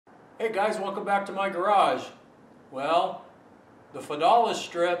Hey guys, welcome back to my garage. Well, the Fadal is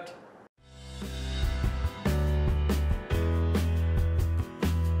stripped.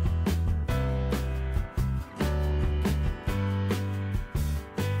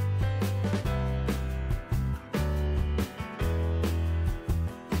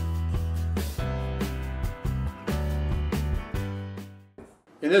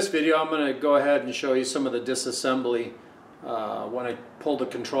 In this video, I'm going to go ahead and show you some of the disassembly when I pulled the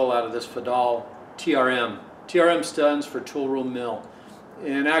control out of this Fadal TRM. TRM stands for tool room mill.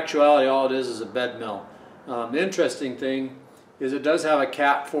 In actuality, all it is a bed mill. The interesting thing is it does have a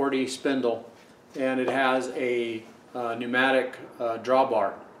Cat 40 spindle, and it has a pneumatic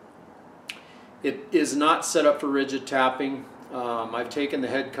drawbar. It is not set up for rigid tapping. I've taken the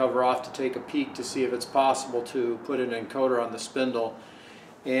head cover off to take a peek to see if it's possible to put an encoder on the spindle.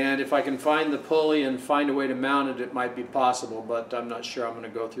 And if I can find the pulley and find a way to mount it, it might be possible, but I'm not sure I'm going to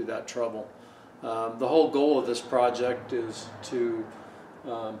go through that trouble. The whole goal of this project is to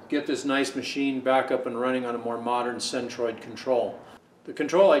get this nice machine back up and running on a more modern Centroid control. The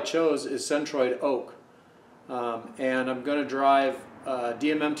control I chose is Centroid Oak, and I'm going to drive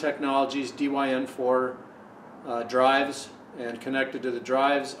DMM Technologies DYN4 drives, and connected to the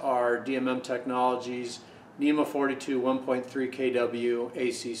drives are DMM Technologies NEMA 42 1.3 kW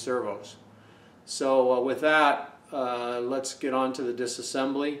AC servos. So with that, let's get on to the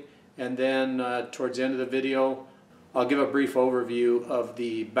disassembly, and then towards the end of the video I'll give a brief overview of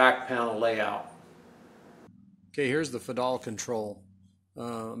the back panel layout. Okay, here's the Fadal control.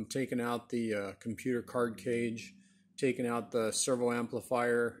 I'm taking out the computer card cage, taking out the servo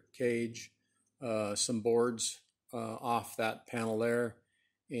amplifier cage, some boards off that panel there,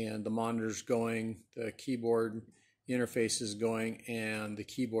 and the monitor's going, the keyboard interface is going, and the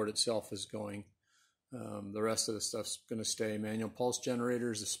keyboard itself is going. The rest of the stuff's going to stay. Manual pulse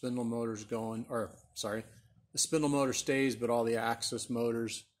generators, the spindle motor's going, or sorry, the spindle motor stays, but all the axis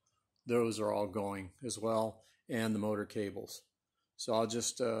motors, those are all going as well, and the motor cables. So I'll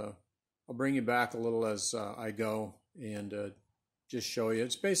just, I'll bring you back a little as I go and just show you.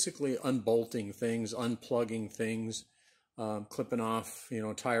 It's basically unbolting things, unplugging things, clipping off,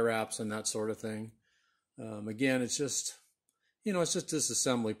 tie wraps and that sort of thing. Again, it's just, it's just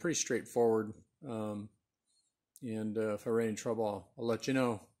disassembly, pretty straightforward. And if I run into trouble, I'll let you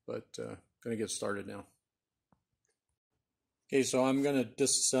know, but going to get started now. Okay, so I'm going to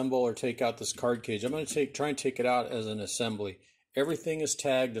disassemble or take out this card cage. I'm going to try and take it out as an assembly. Everything is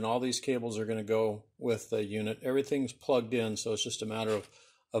tagged, and all these cables are going to go with the unit. Everything's plugged in, so it's just a matter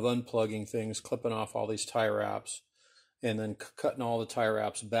of unplugging things, clipping off all these tie wraps, and then cutting all the tie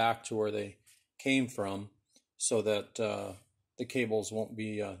wraps back to where they came from so that the cables won't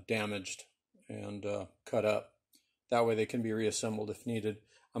be damaged and cut up. That way they can be reassembled if needed.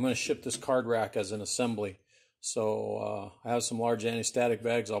 I'm going to ship this card rack as an assembly. So I have some large anti-static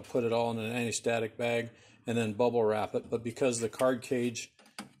bags. I'll put it all in an anti-static bag and then bubble wrap it. But because the card cage,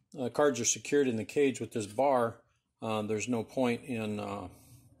 cards are secured in the cage with this bar, there's no point in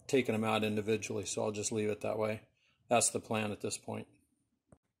taking them out individually. So I'll just leave it that way. That's the plan at this point.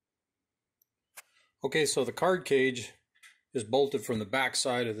 Okay, so the card cage is bolted from the back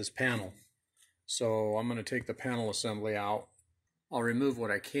side of this panel. So I'm going to take the panel assembly out. I'll remove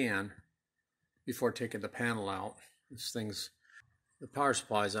what I can before taking the panel out. These things, the power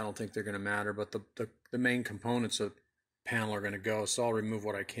supplies, I don't think they're going to matter, but the main components of the panel are going to go. So I'll remove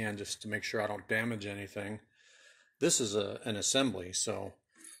what I can just to make sure I don't damage anything. This is an assembly, so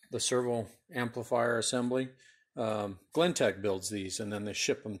the servo amplifier assembly. Glentech builds these, and then they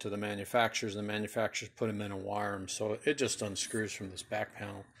ship them to the manufacturers, and the manufacturers put them in and wire them, so it just unscrews from this back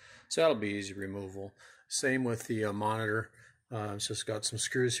panel. So that'll be easy removal. Same with the monitor. It's just got some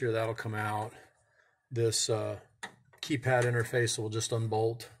screws here that'll come out. This keypad interface will just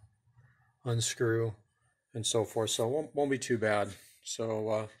unbolt, unscrew, and so forth, so it won't be too bad.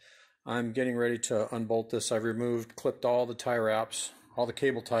 So I'm getting ready to unbolt this. I've clipped all the tie wraps, all the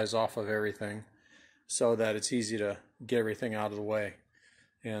cable ties off of everything, so that it's easy to get everything out of the way.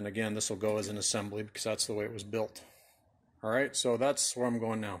 And again, this will go as an assembly because that's the way it was built. All right, so that's where I'm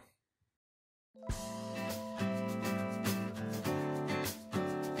going now.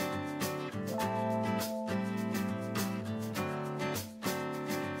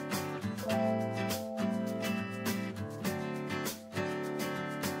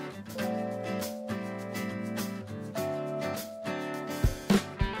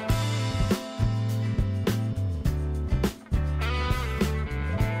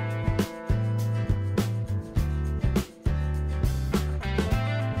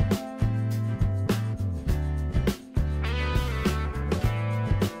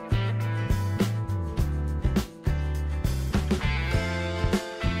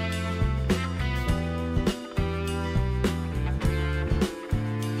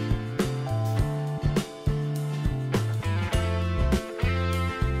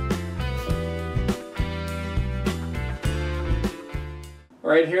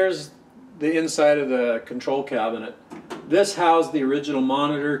 Alright, here's the inside of the control cabinet. This housed the original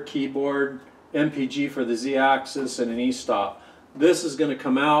monitor, keyboard, MPG for the Z-axis, and an E-stop. This is going to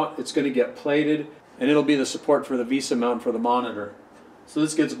come out, it's going to get plated, and it'll be the support for the VESA mount for the monitor. So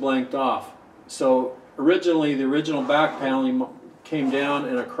this gets blanked off. So originally, the original back paneling came down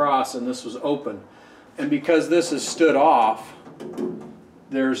and across, and this was open. And because this is stood off,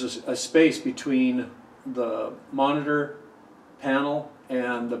 there's a space between the monitor panel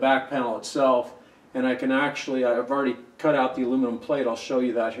and the back panel itself, and I can actually, I've already cut out the aluminum plate, I'll show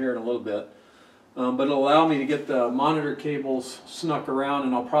you that here in a little bit, but it'll allow me to get the monitor cables snuck around,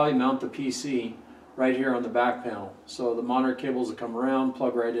 and I'll probably mount the PC right here on the back panel. So the monitor cables will come around,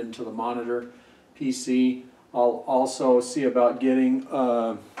 plug right into the monitor PC. I'll also see about getting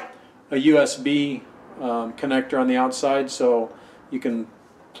a USB connector on the outside so you can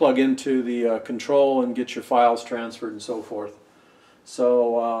plug into the control and get your files transferred and so forth.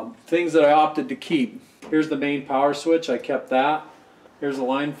 So things that I opted to keep. Here's the main power switch, I kept that. Here's the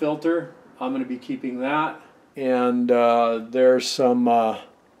line filter, I'm going to be keeping that. And there's some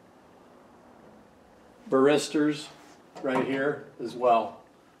varistors right here as well.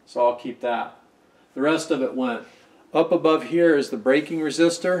 So I'll keep that. The rest of it went. Up above here is the braking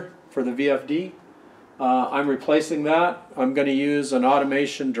resistor for the VFD. I'm replacing that. I'm going to use an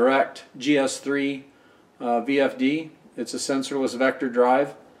Automation Direct GS3 VFD. It's a sensorless vector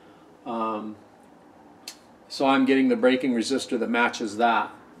drive. So I'm getting the braking resistor that matches that.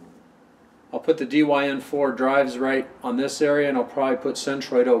 I'll put the DYN4 drives right on this area, and I'll probably put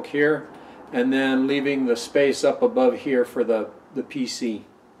Centroid oak here, and then leaving the space up above here for the PC.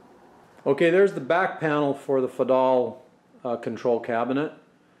 Okay, there's the back panel for the Fadal control cabinet,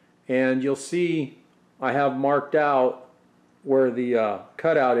 and you'll see I have marked out where the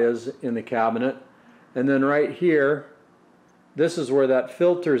cutout is in the cabinet, and then right here, this is where that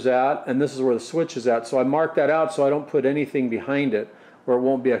filter's at, and this is where the switch is at. So I marked that out so I don't put anything behind it where it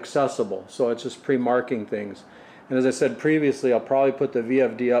won't be accessible. So it's just pre-marking things. And as I said previously, I'll probably put the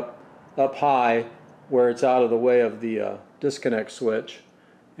VFD up high where it's out of the way of the disconnect switch,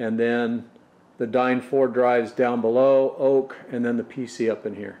 and then the DYN4 drives down below, oak, and then the PC up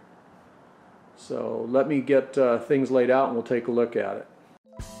in here. So let me get things laid out and we'll take a look at it.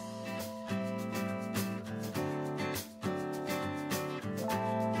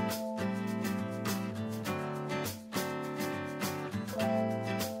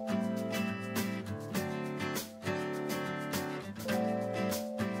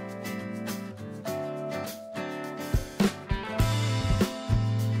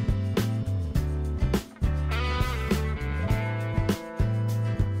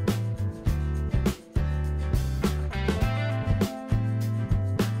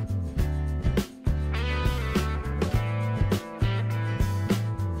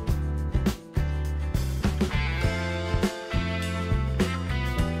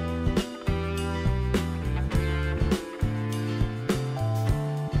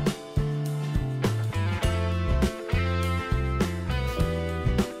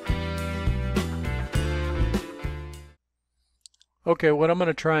 Okay, what I'm going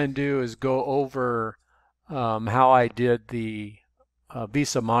to try and do is go over how I did the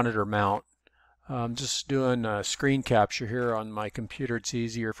VESA monitor mount. I'm just doing a screen capture here on my computer. It's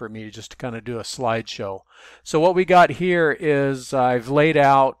easier for me to just kind of do a slideshow. So what we got here is I've laid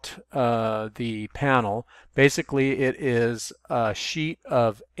out the panel. Basically it is a sheet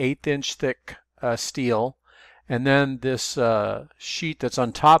of 1/8" thick steel, and then this sheet that's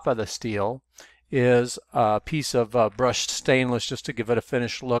on top of the steel is a piece of brushed stainless just to give it a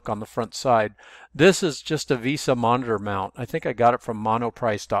finished look on the front side. This is just a VESA monitor mount. I think I got it from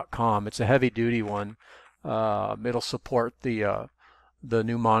monoprice.com. It's a heavy duty one. It'll support the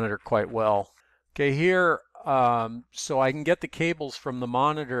new monitor quite well. Okay, here so I can get the cables from the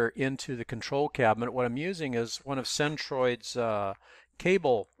monitor into the control cabinet. What I'm using is one of Centroid's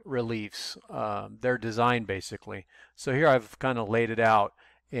cable reliefs, their design basically. So here I've kind of laid it out,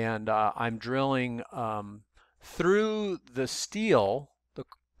 and I'm drilling through the steel, the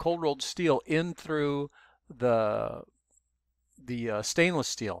cold rolled steel, in through the stainless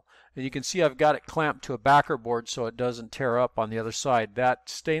steel. And you can see I've got it clamped to a backer board so it doesn't tear up on the other side. That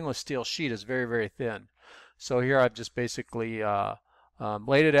stainless steel sheet is very, very thin. So here I've just basically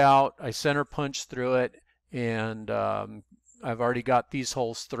laid it out. I center punched through it, and I've already got these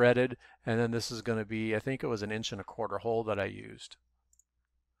holes threaded, and then this is going to be, I think it was 1 1/4" hole that I used.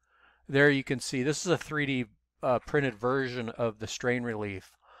 There you can see this is a 3D printed version of the strain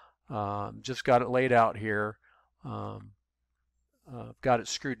relief. Just got it laid out here. Got it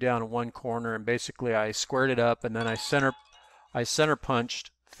screwed down in one corner, and basically I squared it up, and then I center I center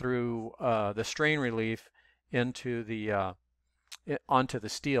punched through the strain relief into the onto the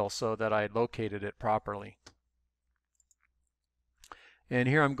steel so that I located it properly. And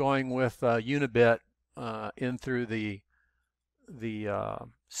here I'm going with unibit in through the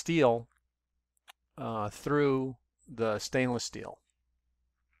steel through the stainless steel.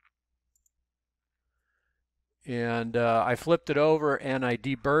 And I flipped it over and I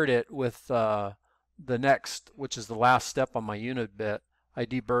deburred it with the next, which is the last step on my unit bit. I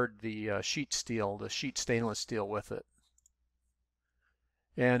deburred the sheet steel, the sheet stainless steel with it.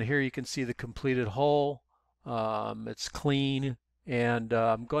 And here you can see the completed hole. It's clean, and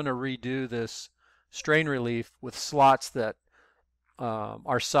I'm going to redo this strain relief with slots that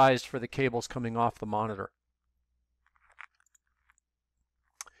are sized for the cables coming off the monitor.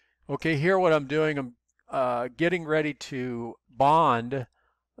 Okay, here what I'm doing, I'm getting ready to bond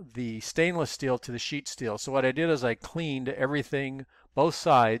the stainless steel to the sheet steel. So what I did is I cleaned everything, both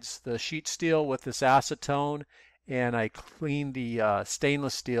sides, the sheet steel with this acetone, and I cleaned the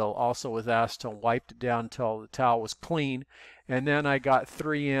stainless steel also with acetone, wiped it down until the towel was clean, and then I got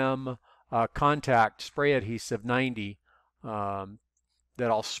 3M contact spray adhesive 90 that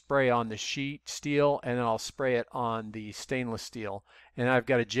I'll spray on the sheet steel, and then I'll spray it on the stainless steel. And I've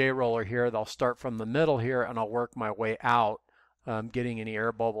got a J roller here that I'll start from the middle here and I'll work my way out, getting any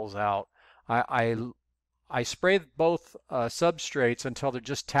air bubbles out. I spray both substrates until they're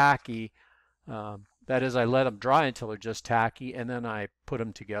just tacky. That is, I let them dry until they're just tacky, and then I put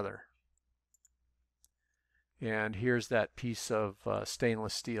them together. And here's that piece of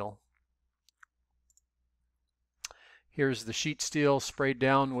stainless steel. Here's the sheet steel sprayed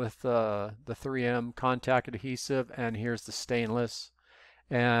down with the 3M contact adhesive, and here's the stainless.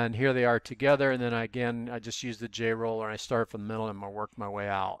 And here they are together, and then I just use the J roller and I start from the middle and I work my way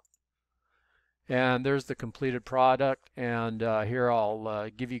out. And there's the completed product, and here I'll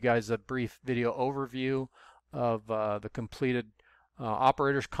give you guys a brief video overview of the completed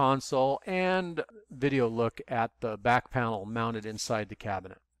operator's console and video look at the back panel mounted inside the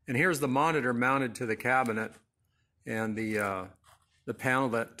cabinet. And here's the monitor mounted to the cabinet and the panel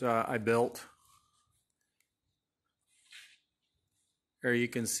that I built. Here you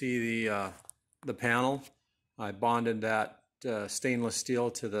can see the panel. I bonded that stainless steel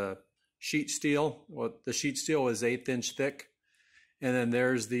to the sheet steel. Well, the sheet steel is 1/8 inch thick, and then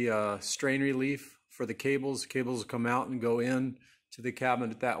there's the strain relief for the cables. The cables will come out and go in to the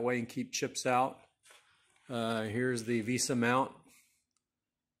cabinet that way and keep chips out. Here's the Visa mount,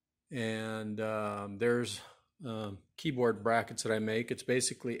 and there's keyboard brackets that I make. It's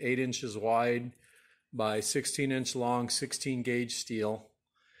basically 8 inches wide by 16 inch long, 16 gauge steel,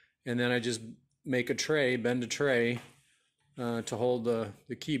 and then I just make a tray, bend a tray to hold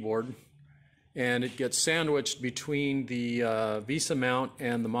the keyboard, and it gets sandwiched between the Visa mount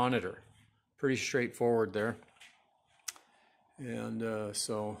and the monitor. Pretty straightforward there. And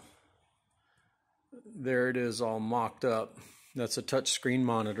so there it is, all mocked up. That's a touch screen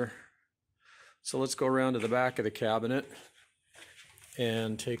monitor. So let's go around to the back of the cabinet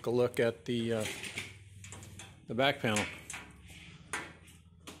and take a look at the back panel.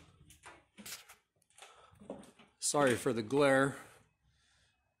 Sorry for the glare,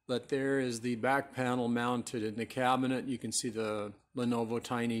 but there is the back panel mounted in the cabinet. You can see the Lenovo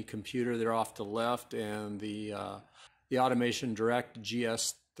tiny computer there off to the left, and the Automation Direct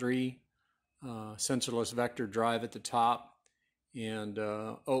GS3 sensorless vector drive at the top, and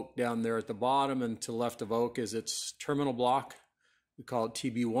Oak down there at the bottom, and to the left of Oak is its terminal block. We call it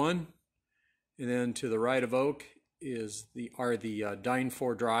TB1. And then to the right of Oak are the Dyne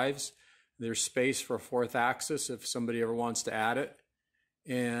 4 drives. There's space for a 4th axis if somebody ever wants to add it.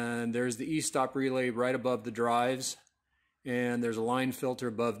 And there's the e-stop relay right above the drives. And there's a line filter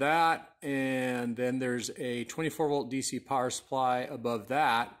above that. And then there's a 24 volt DC power supply above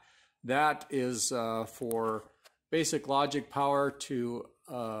that. That is for basic logic power to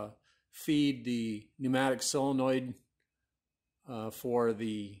feed the pneumatic solenoid for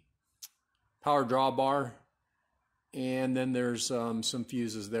the power drawbar. And then there's some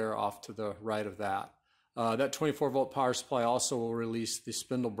fuses there off to the right of that. That 24 volt power supply also will release the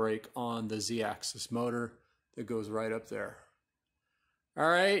spindle brake on the Z-axis motor that goes right up there. All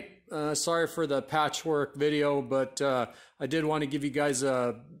right, sorry for the patchwork video, but I did want to give you guys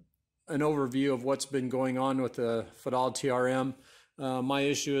an overview of what's been going on with the Fadal Trm. My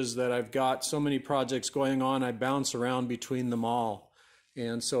issue is that I've got so many projects going on, I bounce around between them all.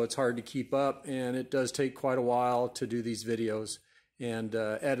 And so it's hard to keep up, and it does take quite a while to do these videos and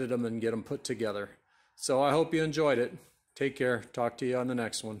edit them and get them put together. So I hope you enjoyed it. Take care. Talk to you on the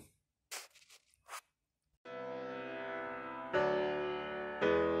next one.